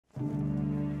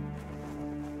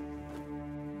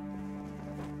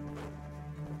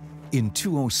In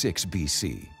 206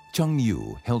 BC, Xiang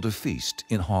Yu held a feast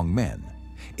in Hongmen,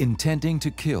 intending to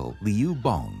kill Liu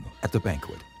Bang at the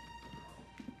banquet.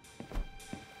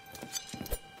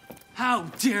 How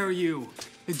dare you!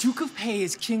 The Duke of Pei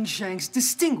is King Shang's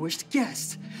distinguished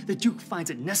guest. The Duke finds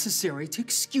it necessary to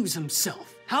excuse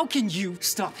himself. How can you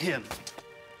stop him?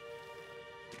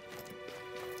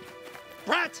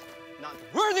 Brat! Not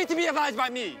worthy to be advised by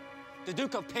me! The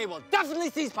Duke of Pei will definitely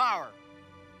seize power!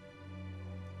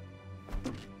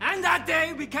 And that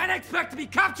day, we can't expect to be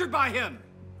captured by him!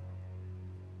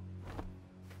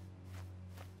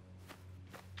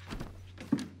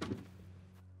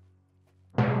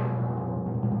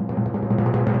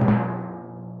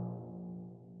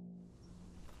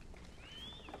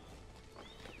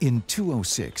 In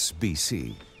 206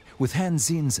 BC, with Han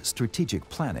Xin's strategic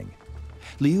planning,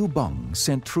 Liu Bang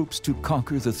sent troops to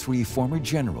conquer the three former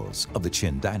generals of the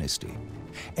Qin dynasty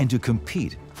and to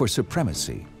compete for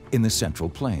supremacy in the Central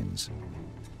Plains.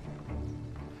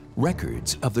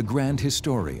 Records of the Grand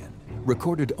Historian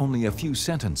recorded only a few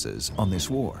sentences on this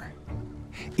war.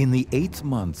 In the 8th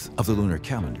month of the lunar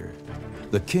calendar,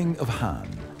 the king of Han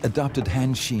adopted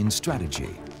Han Xin's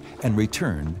strategy and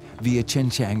returned via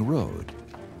Qianqiang Road.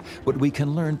 But we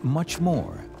can learn much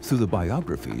more through the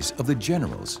biographies of the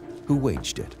generals who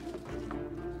waged it.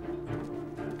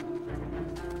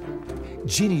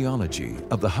 Genealogy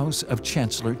of the House of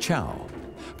Chancellor Chao,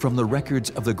 from the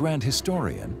records of the Grand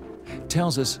Historian,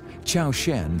 tells us Chao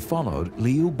Shen followed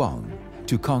Liu Bang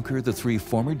to conquer the three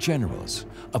former generals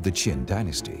of the Qin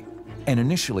dynasty and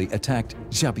initially attacked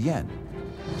Jiabian,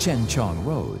 Qianqiang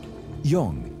Road,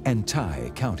 Yong, and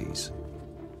Tai counties.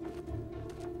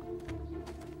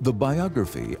 The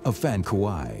biography of Fan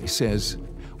Kuai says,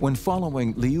 when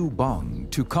following Liu Bang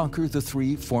to conquer the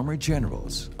three former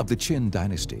generals of the Qin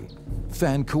dynasty,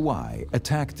 Fan Kuai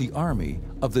attacked the army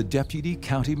of the deputy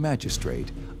county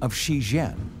magistrate of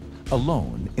Shijian,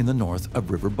 alone in the north of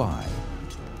River Bai,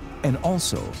 and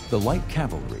also the light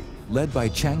cavalry led by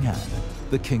Changhan,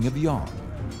 the king of Yong,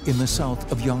 in the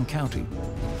south of Yong County.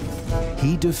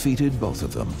 He defeated both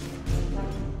of them.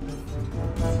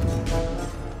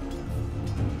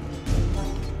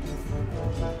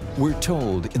 We're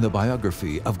told in the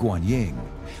biography of Guanzhong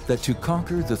that to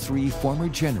conquer the three former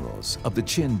generals of the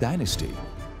Qin dynasty,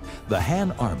 the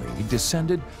Han army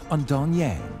descended on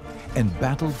Dongyang and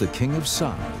battled the king of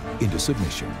Sai into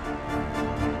submission.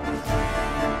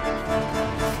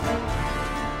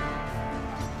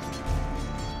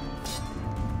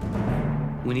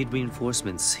 We need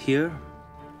reinforcements here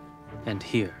and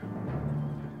here.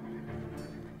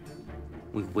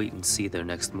 We wait and see their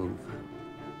next move.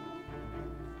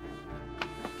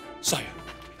 Sire,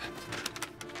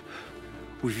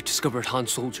 we've discovered Han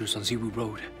soldiers on Ziwu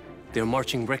Road. They are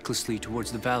marching recklessly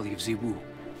towards the valley of Ziwu.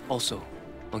 Also,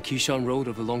 on Qishan Road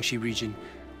of the Longxi region,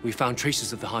 we found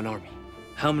traces of the Han army.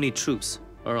 How many troops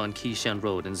are on Qishan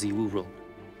Road and Ziwu Road?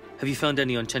 Have you found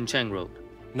any on Qianqiang Road?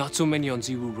 Not so many on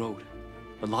Ziwu Road,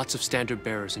 but lots of standard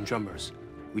bearers and drummers.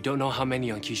 We don't know how many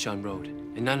on Qishan Road,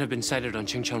 and none have been sighted on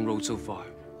Qianqiang Road so far.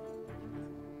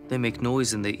 They make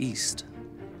noise in the east,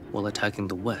 while attacking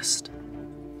the west,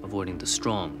 avoiding the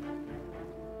strong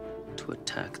to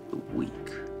attack the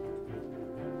weak.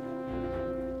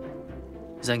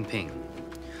 Zhang Ping,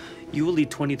 you will lead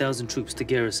 20,000 troops to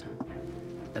garrison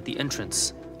at the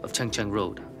entrance of Qianqiang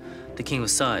Road. The king of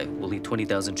Sai will lead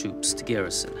 20,000 troops to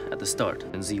garrison at the start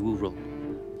in Ziwu Road.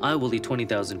 I will lead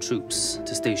 20,000 troops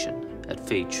to station at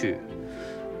Feichu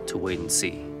to wait and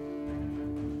see.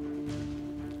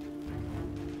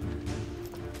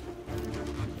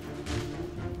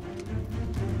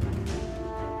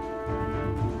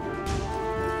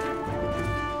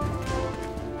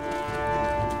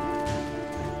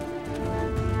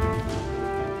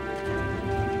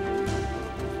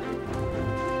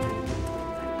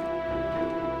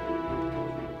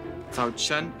 Cao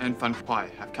Chen and Fan Kuai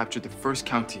have captured the first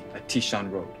county at Tishan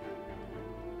Road.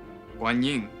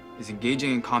 Guanyin is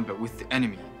engaging in combat with the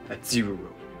enemy at Ziwu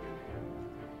Road.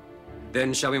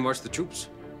 Then shall we march the troops?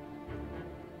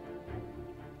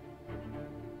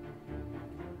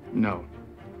 No,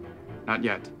 not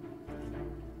yet.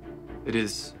 It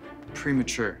is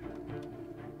premature.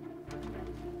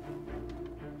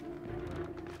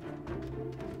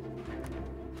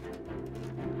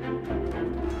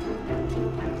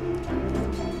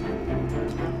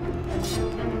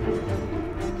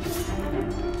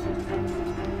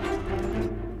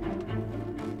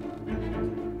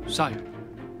 Sire,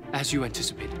 as you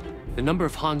anticipated, the number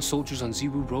of Han soldiers on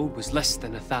Ziwu Road was less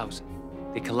than 1,000.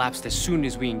 They collapsed as soon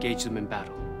as we engaged them in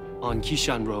battle. On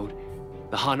Qishan Road,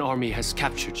 the Han army has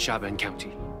captured Shaban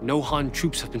County. No Han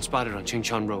troops have been spotted on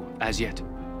Qingshan Road as yet.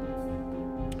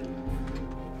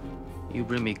 You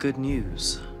bring me good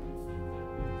news.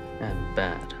 And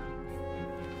bad.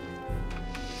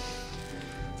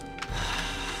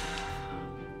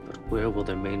 But where will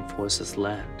their main forces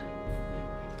land?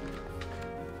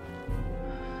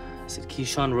 Is it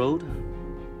Qingshan Road?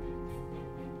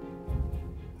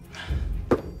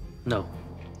 No.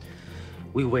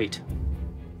 We wait.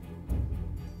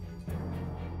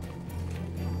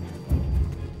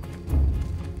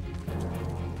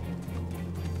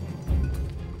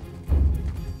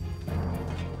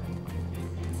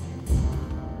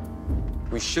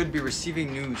 We should be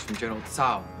receiving news from General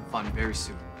Cao and Fan very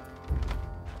soon.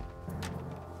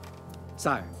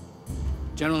 Sire,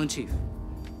 General-in-Chief,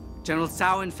 General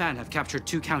Cao and Fan have captured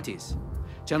 2 counties.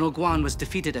 General Guan was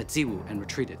defeated at Ziwu and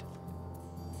retreated.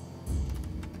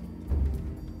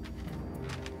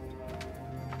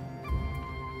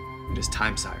 It is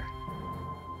time, sire.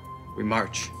 We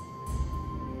march.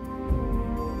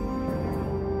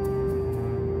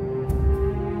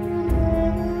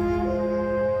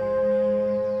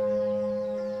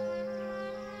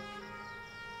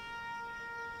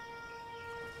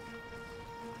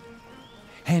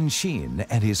 Han Xin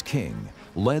and his king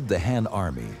led the Han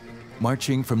army,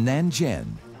 marching from Nanjing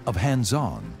of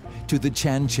Hanzong to the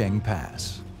Chancheng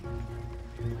Pass.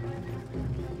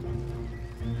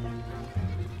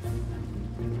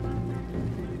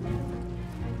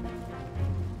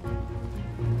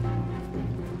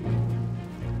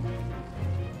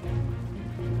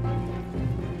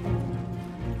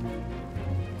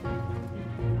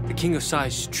 The King of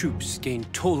Sai's troops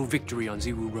gained total victory on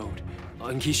Ziwu Road.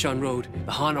 On Qishan Road,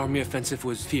 the Han army offensive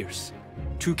was fierce.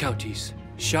 2 counties,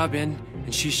 Xiaben and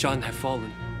Xishan, have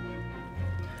fallen.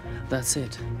 That's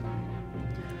it.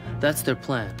 That's their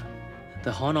plan.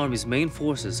 The Han army's main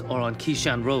forces are on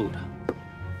Qishan Road.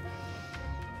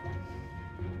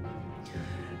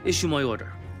 Issue my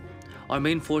order. Our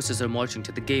main forces are marching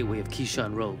to the gateway of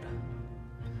Qishan Road.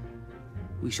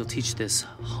 We shall teach this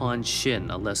Han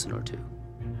Xin a lesson or two.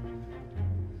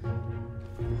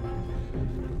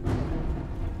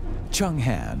 Cheng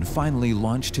Han finally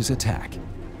launched his attack.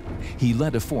 He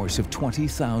led a force of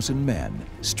 20,000 men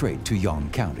straight to Yong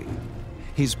County.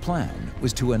 His plan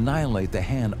was to annihilate the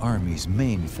Han army's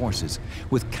main forces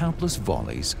with countless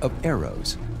volleys of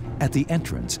arrows at the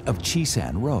entrance of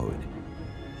Qisan Road.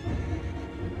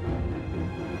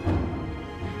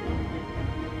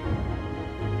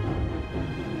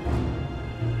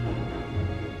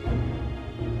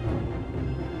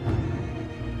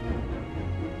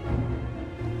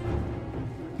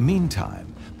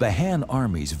 Meantime, the Han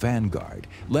army's vanguard,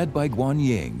 led by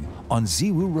Guanzhong on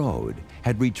Ziwu Road,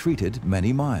 had retreated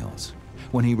many miles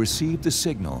when he received the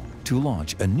signal to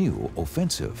launch a new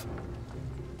offensive.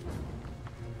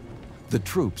 The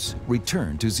troops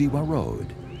returned to Ziwa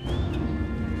Road.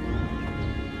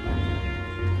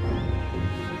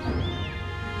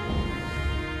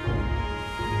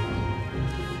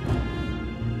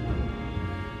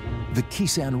 The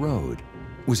Qisan Road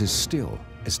was as still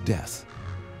as death,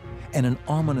 and an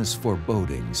ominous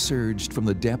foreboding surged from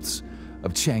the depths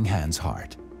of Cheng Han's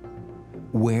heart.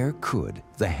 Where could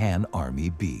the Han army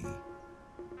be?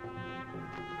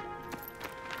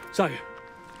 Sire,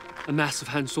 a mass of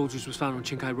Han soldiers was found on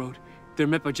Qingkai Road. They're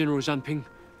met by General Zhan Ping.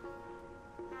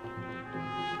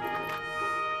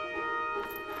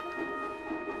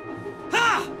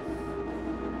 Ha!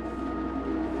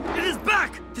 It is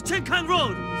back to Chenkan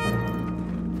Road!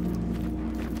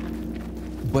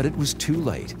 But it was too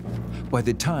late. By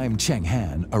the time Cheng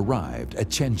Han arrived at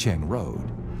Chencheng Road,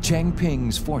 Chang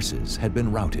Ping's forces had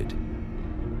been routed.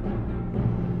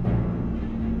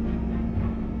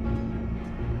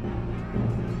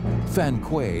 Fan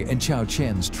Kuei and Chao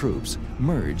Chen's troops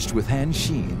merged with Han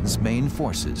Xin's main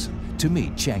forces to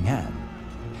meet Cheng Han.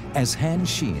 As Han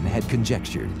Xin had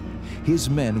conjectured, his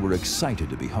men were excited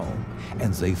to be home,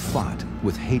 and they fought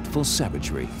with hateful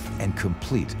savagery and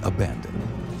complete abandon.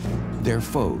 Their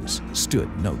foes stood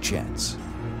no chance.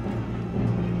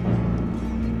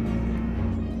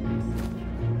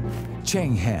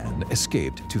 Cheng Han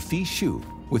escaped to Fishu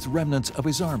with remnants of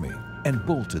his army and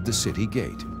bolted the city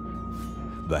gate.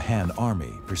 The Han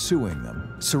army pursuing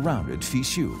them surrounded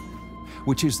Fishu,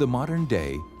 which is the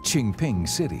modern-day Qingping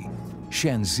city,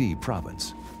 Shanxi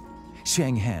province.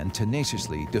 Cheng Han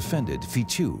tenaciously defended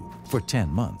Fishu for 10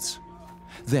 months.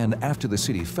 Then, after the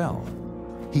city fell,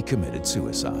 he committed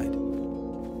suicide.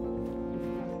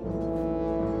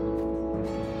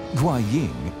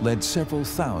 Guanzhong led several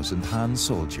thousand Han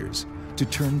soldiers to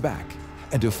turn back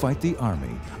and to fight the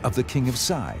army of the King of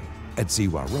Sai at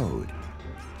Ziwa Road.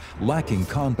 Lacking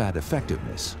combat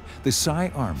effectiveness, the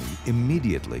Sai army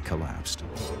immediately collapsed.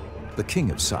 The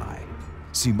king of Sai,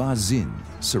 Sima Xin,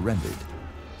 surrendered.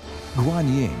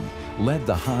 Guanyin led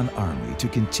the Han army to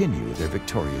continue their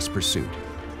victorious pursuit.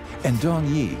 And Dong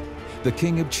Yi, the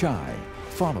king of Chai,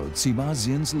 followed Sima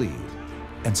Xin's lead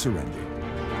and surrendered.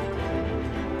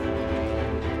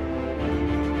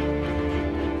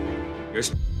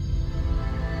 Yes.